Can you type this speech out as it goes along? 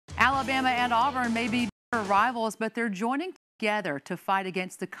Alabama and Auburn may be rivals, but they're joining together to fight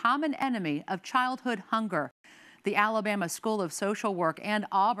against the common enemy of childhood hunger. The Alabama School of Social Work and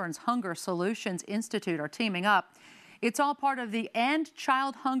Auburn's Hunger Solutions Institute are teaming up. It's all part of the End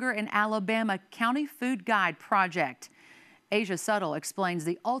Child Hunger in Alabama County Food Guide project. Asia Suttle explains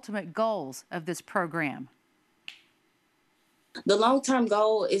the ultimate goals of this program. The long-term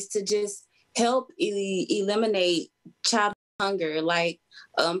goal is to just help eliminate child hunger, like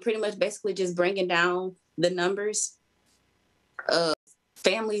pretty much basically just bringing down the numbers of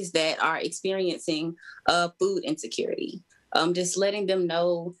families that are experiencing food insecurity. Just letting them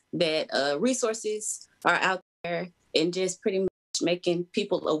know that resources are out there, and just pretty much making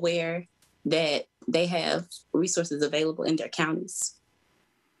people aware that they have resources available in their counties.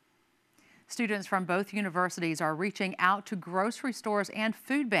 Students from both universities are reaching out to grocery stores and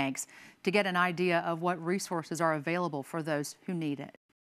food banks to get an idea of what resources are available for those who need it.